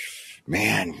quarterfinals.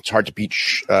 Man, it's hard to beat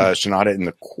Sonata in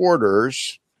the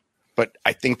quarters, but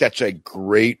I think that's a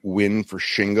great win for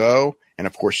Shingo, and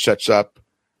of course sets up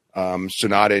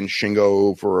Sonata and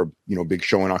Shingo for a big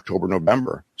show in October,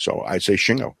 November. So I'd say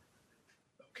Shingo.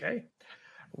 Okay.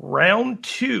 Round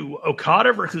 2,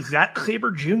 Okada versus Zack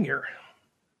Sabre Jr.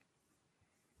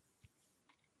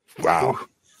 Wow.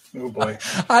 Oh boy.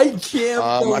 I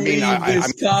can't believe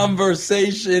this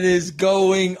conversation is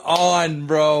going on,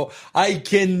 bro. I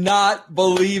cannot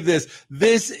believe this.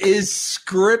 This is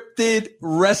scripted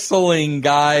wrestling,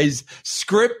 guys.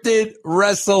 Scripted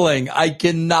wrestling. I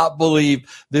cannot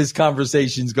believe this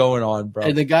conversation's going on, bro.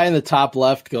 And the guy in the top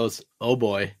left goes, "Oh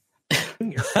boy."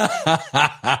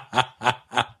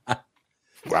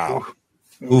 Wow.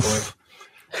 Oof.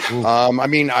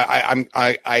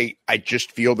 I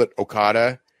just feel that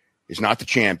Okada is not the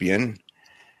champion,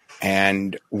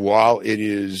 and while it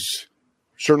is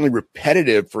certainly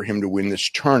repetitive for him to win this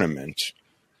tournament,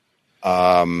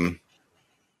 you're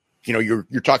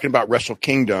talking about Wrestle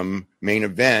Kingdom main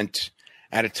event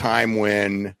at a time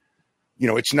when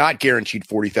it's not guaranteed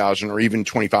 40,000 or even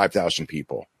 25,000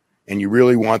 people, and you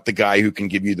really want the guy who can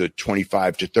give you the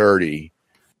 25 to 30.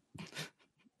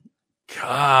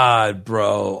 God,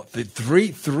 bro, the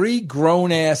three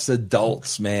grown ass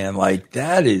adults, man, like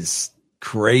that is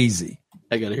crazy.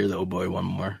 I gotta hear the oh boy one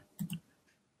more.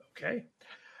 Okay,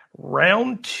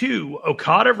 round 2,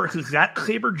 Okada versus Zack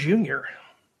Sabre Jr.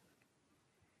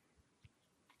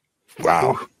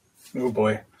 Wow. Oh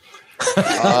boy.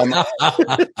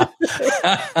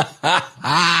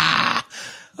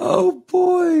 Oh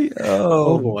boy.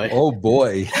 Oh boy. Oh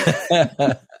boy.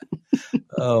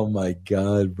 Oh my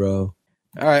God, bro.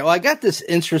 All right. Well, I got this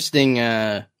interesting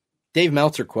Dave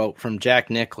Meltzer quote from Jack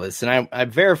Nicklaus, and I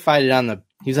verified it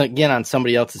he's again on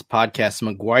somebody else's podcast,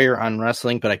 McGuire on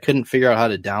Wrestling, but I couldn't figure out how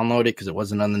to download it because it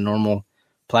wasn't on the normal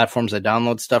platforms I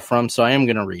download stuff from. So I am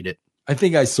going to read it. I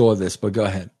think I saw this, but go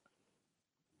ahead.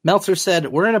 Meltzer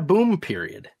said, "We're in a boom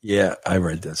period." Yeah, I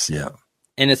read this. Yeah.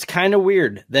 And it's kind of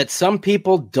weird that some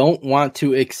people don't want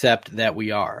to accept that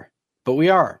we are, but we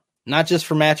are. Not just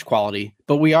for match quality,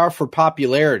 but we are for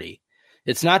popularity.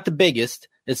 It's not the biggest.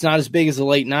 It's not as big as the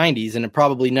late 90s, and it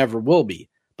probably never will be.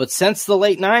 But since the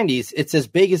late 90s, it's as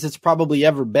big as it's probably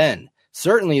ever been.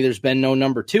 Certainly, there's been no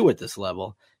number 2 at this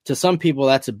level. To some people,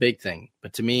 that's a big thing.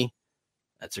 But to me,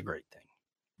 that's a great thing.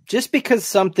 Just because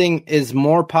something is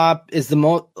more is the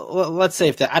most, let's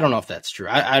say I don't know if that's true.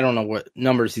 I don't know what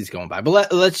numbers he's going by.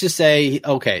 But let's just say,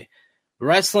 okay,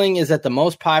 wrestling is at the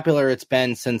most popular it's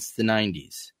been since the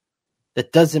 90s.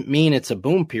 That doesn't mean it's a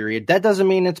boom period. That doesn't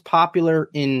mean it's popular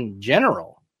in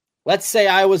general. Let's say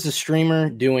I was a streamer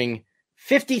doing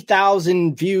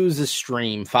 50,000 views a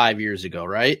stream 5 years ago,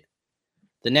 right?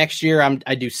 The next year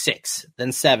I do 6,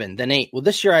 then 7, then 8. Well,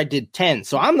 this year I did 10.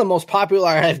 So I'm the most popular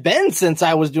I've been since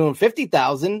I was doing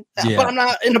 50,000. Yeah. But I'm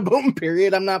not in a boom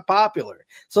period. I'm not popular.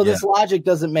 So this logic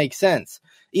doesn't make sense.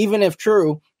 Even if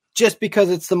true, just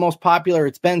because it's the most popular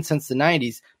it's been since the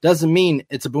 90s doesn't mean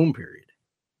it's a boom period.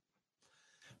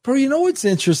 Bro, you know what's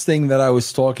interesting that I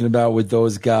was talking about with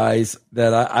those guys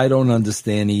that I don't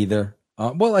understand either?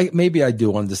 Maybe I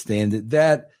do understand it.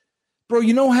 That, bro,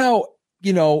 you know how,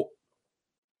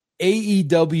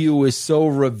 AEW is so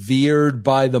revered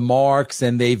by the Marks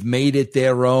and they've made it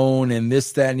their own and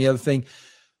this, that, and the other thing.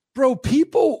 Bro,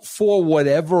 people, for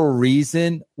whatever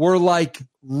reason, were like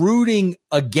rooting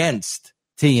against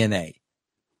TNA.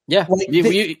 Yeah,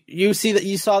 you see that,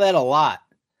 you saw that a lot.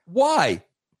 Why?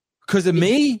 Because of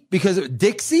me? Because of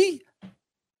Dixie?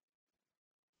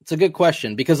 It's a good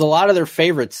question because a lot of their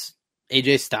favorites,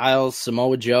 AJ Styles,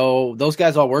 Samoa Joe, those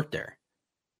guys all worked there.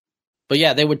 But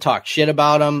yeah, they would talk shit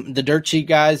about them. The Dirt Sheet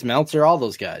guys, Meltzer, all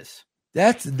those guys.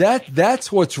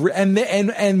 That's what's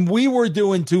and we were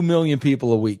doing 2 million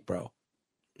people a week, bro.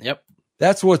 Yep.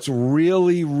 That's what's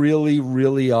really, really,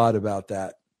 really odd about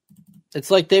that. It's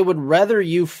like they would rather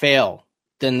you fail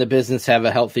than the business have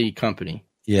a healthy company.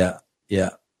 Yeah. Yeah.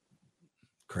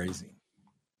 Crazy.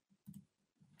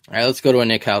 All right, let's go to a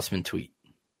Nick Houseman tweet.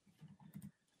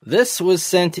 This was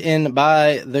sent in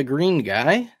by the Green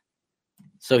Guy.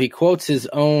 So he quotes his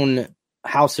own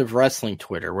House of Wrestling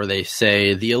Twitter where they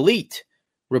say, the Elite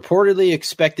reportedly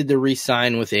expected to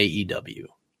re-sign with AEW.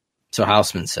 So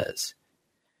Houseman says,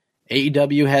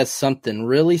 AEW has something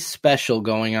really special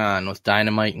going on with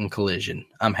Dynamite and Collision.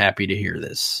 I'm happy to hear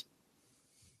this.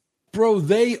 Bro,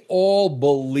 they all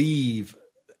believe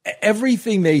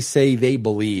everything they say they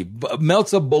believe.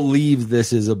 Meltzer believes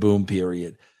this is a boom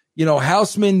period.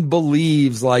 Houseman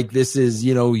believes like this is,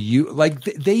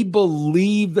 they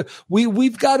believe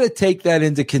we've got to take that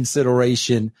into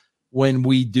consideration when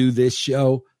we do this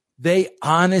show. They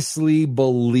honestly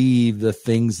believe the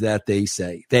things that they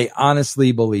say. They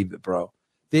honestly believe it, bro.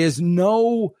 There's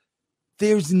no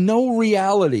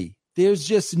reality. There's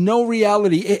just no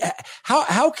reality.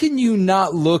 How can you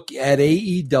not look at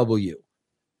AEW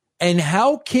and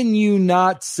how can you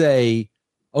not say,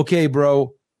 okay,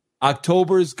 bro,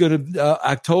 October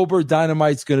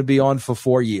Dynamite's going to be on for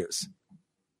 4 years.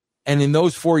 And in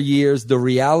those 4 years, the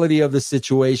reality of the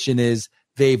situation is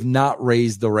they've not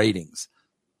raised the ratings.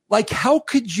 Like, how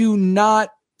could you not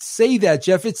say that,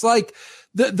 Jeff? It's like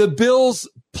the Bills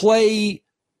play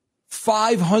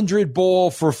 500 ball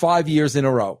for 5 years in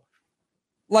a row.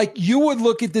 Like, you would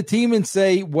look at the team and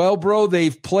say, well, bro,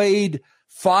 they've played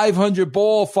 500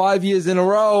 ball 5 years in a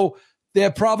row. They're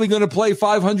probably going to play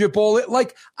 500 ball.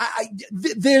 Like,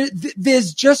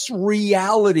 there's just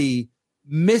reality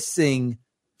missing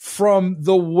from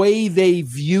the way they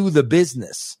view the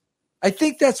business. I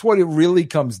think that's what it really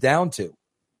comes down to.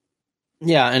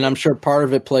 Yeah, and I'm sure part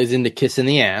of it plays into kissing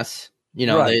the ass.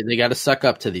 Right. They got to suck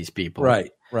up to these people.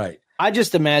 Right. I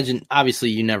just imagine, obviously,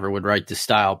 you never would write this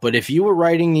style, but if you were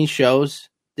writing these shows,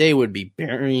 they would be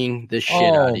burying the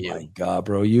shit out of you. Oh, my God,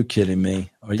 bro. Are you kidding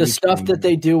me? The stuff that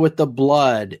they do with the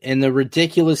blood and the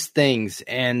ridiculous things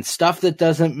and stuff that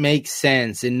doesn't make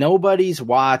sense and nobody's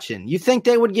watching. You think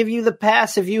they would give you the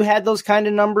pass if you had those kind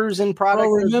of numbers and products?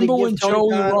 Bro, remember when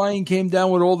Joey Ryan came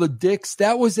down with all the dicks?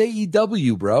 That was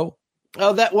AEW, bro.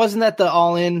 Oh, that wasn't that the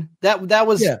All In? That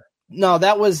was no,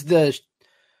 that was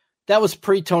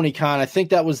pre Tony Khan. I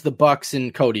think that was the Bucks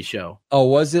and Cody show. Oh,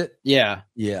 was it? Yeah.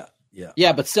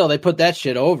 Yeah, but still, they put that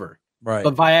shit over. Right.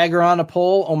 But Viagra on a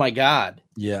pole, oh my God.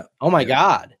 Yeah. Oh my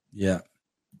God. Yeah.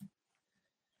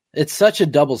 It's such a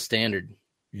double standard.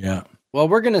 Yeah. Well,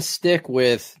 we're going to stick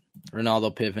with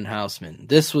Ronaldo Piven Houseman.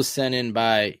 This was sent in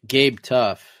by Gabe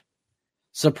Tuff.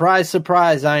 Surprise,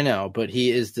 surprise, I know, but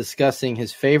he is discussing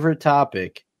his favorite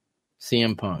topic,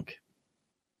 CM Punk.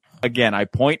 Again, I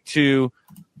point to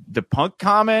the Punk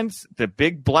comments, the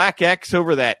big black X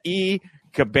over that E,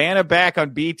 Cabana back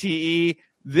on BTE.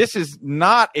 This is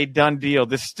not a done deal.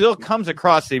 This still comes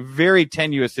across a very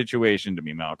tenuous situation to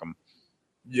me, Malcolm.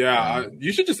 Yeah,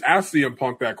 you should just ask CM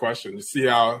Punk that question to see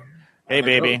how. Hey,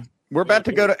 baby. We're about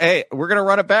to go to, we're going to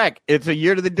run it back. It's a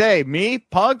year to the day. Me,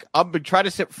 Punk, I'm going to try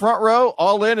to sit front row.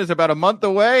 All In is about a month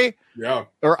away. Yeah.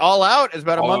 Or All Out is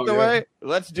about a month away. Yeah.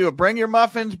 Let's do it. Bring your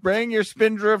muffins. Bring your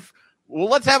spindrift. Well,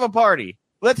 let's have a party.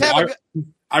 Let's have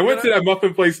I went to that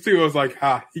muffin place, too. I was like,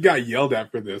 he got yelled at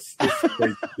for this.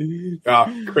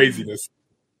 Craziness.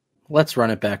 Let's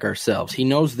run it back ourselves. He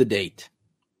knows the date.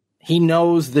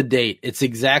 It's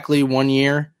exactly 1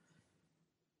 year.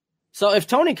 So if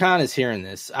Tony Khan is hearing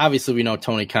this, obviously we know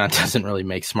Tony Khan doesn't really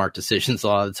make smart decisions a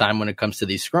lot of the time when it comes to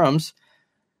these scrums.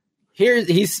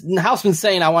 Houseman's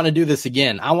saying, I want to do this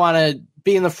again. I want to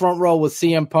be in the front row with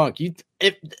CM Punk.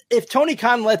 If Tony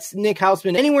Khan lets Nick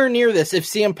Houseman anywhere near this, if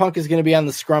CM Punk is going to be on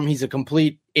the scrum, he's a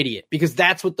complete idiot, because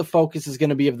that's what the focus is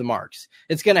going to be of the Marks.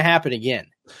 It's going to happen again.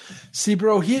 See,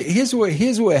 bro, here's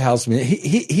where Houseman.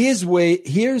 Here's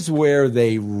where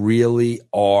they really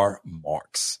are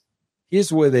Marks.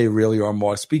 Here's where they really are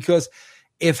Marks, because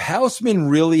if Houseman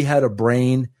really had a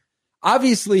brain,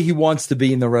 obviously he wants to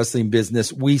be in the wrestling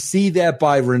business. We see that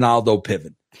by Ronaldo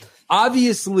Piven.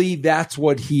 Obviously, that's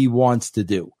what he wants to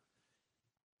do.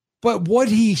 But what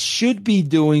he should be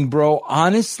doing, bro,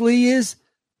 honestly, is,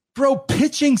 bro,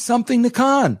 pitching something to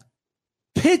Khan.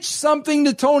 Pitch something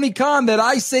to Tony Khan that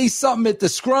I say something at the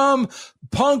scrum,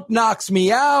 Punk knocks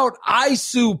me out, I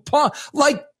sue Punk.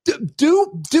 Like,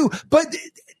 do. But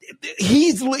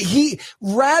he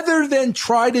rather than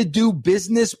try to do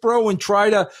business, bro, and try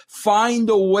to find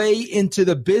a way into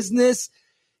the business,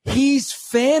 he's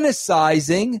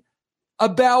fantasizing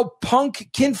about Punk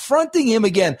confronting him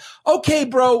again. Okay,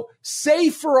 bro, say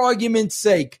for argument's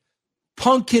sake,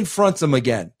 Punk confronts him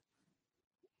again.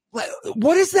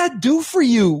 What does that do for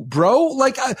you, bro?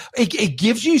 Like, it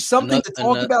gives you something to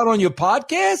talk about on your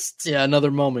podcast? Yeah, another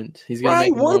moment. He's gonna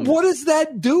right. make What does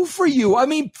that do for you? I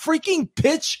mean, freaking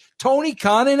pitch Tony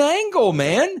Khan an angle,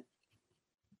 man.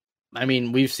 I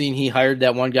mean, we've seen he hired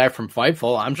that one guy from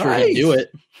Fightful. I'm sure Right. he'd do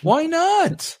it. Why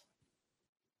not?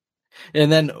 And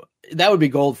then that would be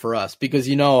gold for us, because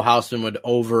Houseman would act,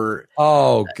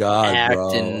 bro.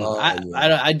 and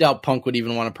I doubt Punk would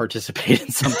even want to participate in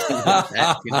something like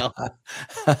that.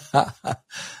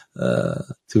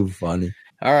 Too funny.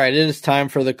 All right, it is time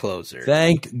for the closer.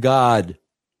 Thank God.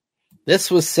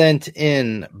 This was sent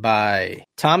in by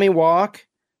Tommy Walk,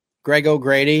 Greg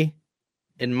O'Grady,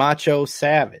 and Macho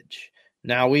Savage.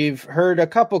 Now, we've heard a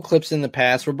couple clips in the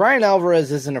past where Brian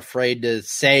Alvarez isn't afraid to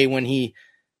say when he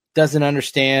doesn't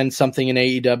understand something in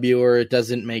AEW or it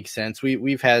doesn't make sense.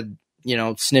 We've had,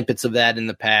 snippets of that in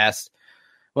the past.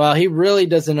 Well, he really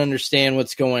doesn't understand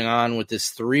what's going on with this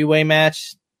three-way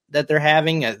match that they're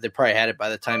having. They probably had it by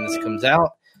the time this comes out.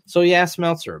 So he asked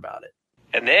Meltzer about it.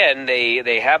 And then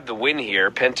they have the win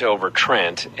here, Penta over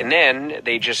Trent. And then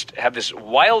they just have this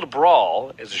wild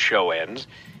brawl as the show ends.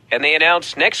 And they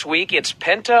announce next week it's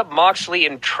Penta, Moxley,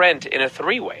 and Trent in a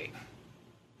three-way.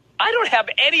 I don't have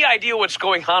any idea what's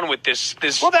going on with this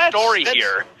story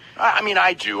here. I mean,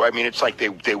 I do. I mean, it's like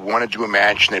they want to do a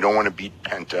match and they don't want to beat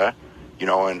Penta,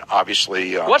 and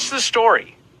obviously... What's the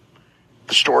story?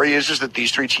 The story is that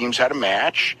these three teams had a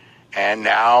match, and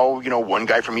now, one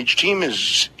guy from each team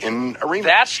is in a rematch.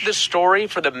 That's the story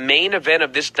for the main event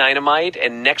of this Dynamite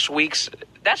and next week's...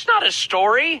 That's not a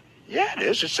story. Yeah, it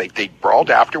is. It's like they brawled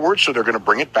afterwards, so they're going to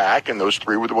bring it back, and those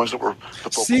three were the ones that were...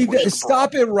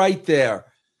 Stop it right there.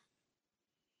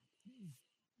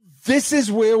 This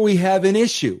is where we have an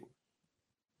issue.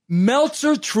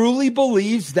 Meltzer truly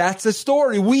believes that's a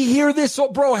story. We hear this,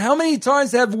 bro. How many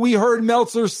times have we heard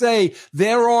Meltzer say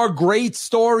there are great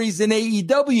stories in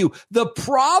AEW? The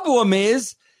problem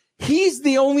is he's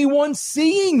the only one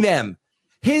seeing them.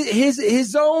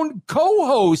 His own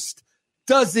co-host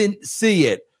doesn't see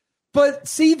it. But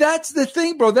see, that's the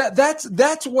thing, bro.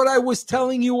 That's what I was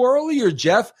telling you earlier,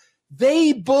 Jeff.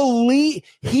 He believes,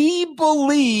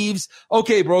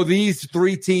 okay, bro, these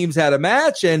three teams had a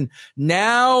match and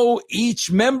now each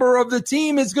member of the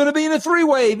team is going to be in a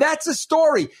three-way. That's a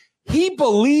story. He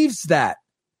believes that.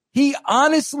 He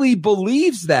honestly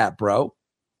believes that, bro.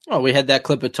 Well, we had that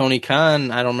clip of Tony Khan.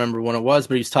 I don't remember when it was,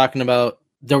 but he's talking about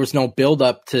there was no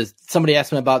build-up to, somebody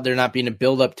asked him about there not being a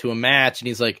build-up to a match. And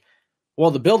he's like,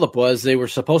 well, the build-up was they were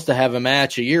supposed to have a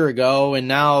match a year ago and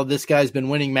now this guy's been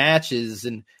winning matches.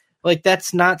 And like,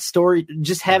 that's not story.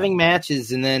 Just having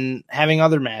matches and then having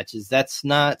other matches. That's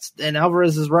not, and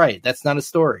Alvarez is right. That's not a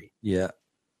story. Yeah.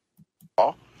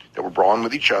 That were brawling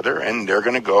with each other, and they're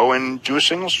going to go and do a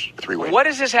singles three-way. What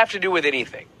does this have to do with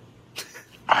anything?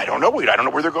 I don't know. I don't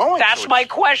know where they're going. That's my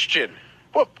question.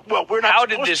 Well, we're not. How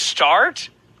did this start?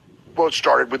 Well, it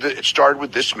started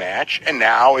with this match, and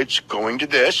now it's going to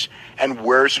this. And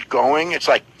where is it going? It's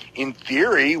like, in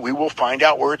theory, we will find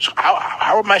out where it's.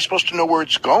 How am I supposed to know where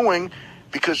it's going?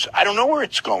 Because I don't know where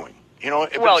it's going.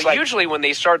 Well, usually when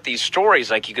they start these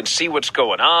stories, like you can see what's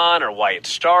going on, or why it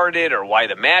started, or why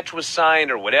the match was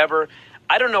signed, or whatever.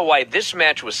 I don't know why this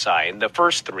match was signed, the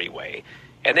first three-way,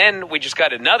 and then we just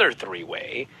got another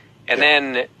three-way, and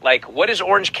then what does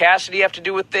Orange Cassidy have to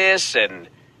do with this? And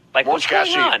what's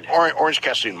going on? Orange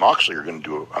Cassidy and Moxley are going to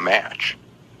do a match.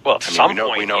 Well, at some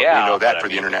point, we know that for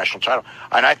the international title,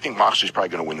 and I think Moxley's probably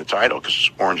going to win the title because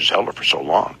Orange has held it for so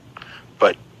long.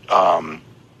 But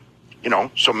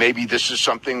So maybe this is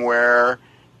something where,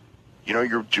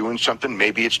 you're doing something.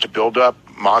 Maybe it's to build up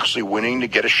Moxley winning to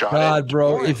get a shot. God,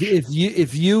 bro,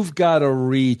 if you've got to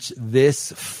reach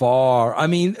this far, I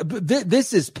mean,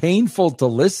 this is painful to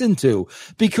listen to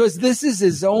because this is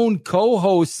his own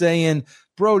co-host saying,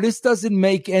 bro, this doesn't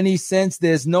make any sense.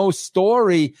 There's no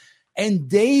story. And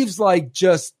Dave's like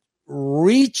just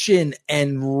reaching.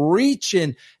 And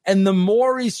the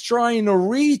more he's trying to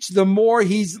reach, the more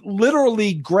he's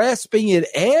literally grasping at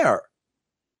air.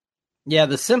 Yeah,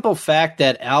 the simple fact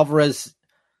that Alvarez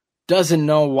doesn't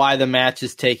know why the match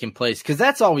is taking place, because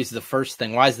that's always the first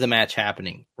thing. Why is the match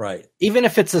happening? Right. Even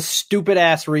if it's a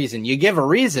stupid-ass reason, you give a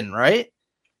reason, right?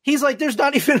 He's like, there's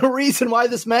not even a reason why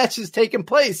this match is taking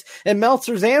place. And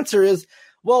Meltzer's answer is,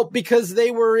 well, because they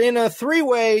were in a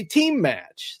three-way team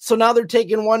match. So now they're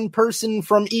taking one person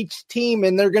from each team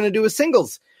and they're going to do a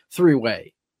singles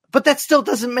three-way. But that still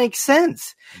doesn't make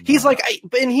sense. No. He's like,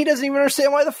 and he doesn't even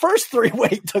understand why the first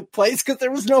three-way took place because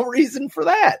there was no reason for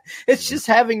that. It's just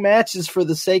having matches for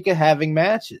the sake of having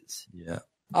matches. Yeah.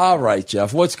 All right,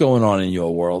 Jeff, what's going on in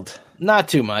your world? Not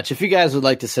too much. If you guys would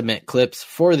like to submit clips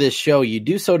for this show, you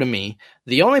do so to me.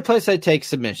 The only place I take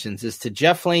submissions is to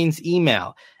Jeff Lane's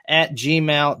email at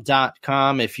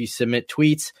gmail.com. If you submit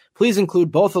tweets, please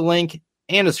include both a link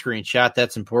and a screenshot.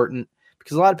 That's important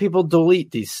because a lot of people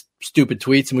delete these stupid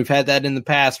tweets, and we've had that in the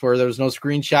past where there was no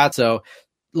screenshot. So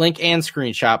link and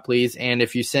screenshot, please. And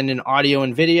if you send in audio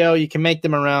and video, you can make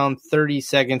them around 30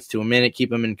 seconds to a minute.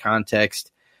 Keep them in context.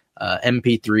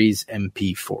 MP3s,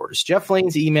 MP4s. Jeff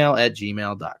Lane's email at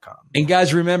gmail.com. And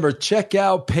guys, remember, check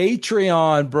out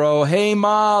Patreon, bro. Hey,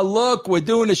 Ma, look, we're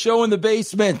doing a show in the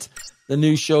basement. The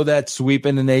new show that's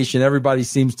sweeping the nation. Everybody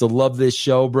seems to love this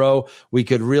show, bro. We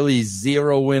could really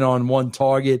zero in on one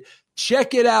target.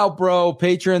 Check it out, bro.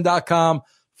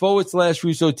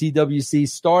 Patreon.com/Russo TWC,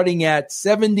 starting at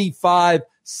 75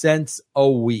 cents a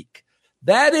week.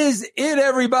 That is it,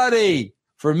 everybody.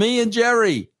 For me and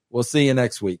Jerry, we'll see you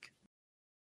next week.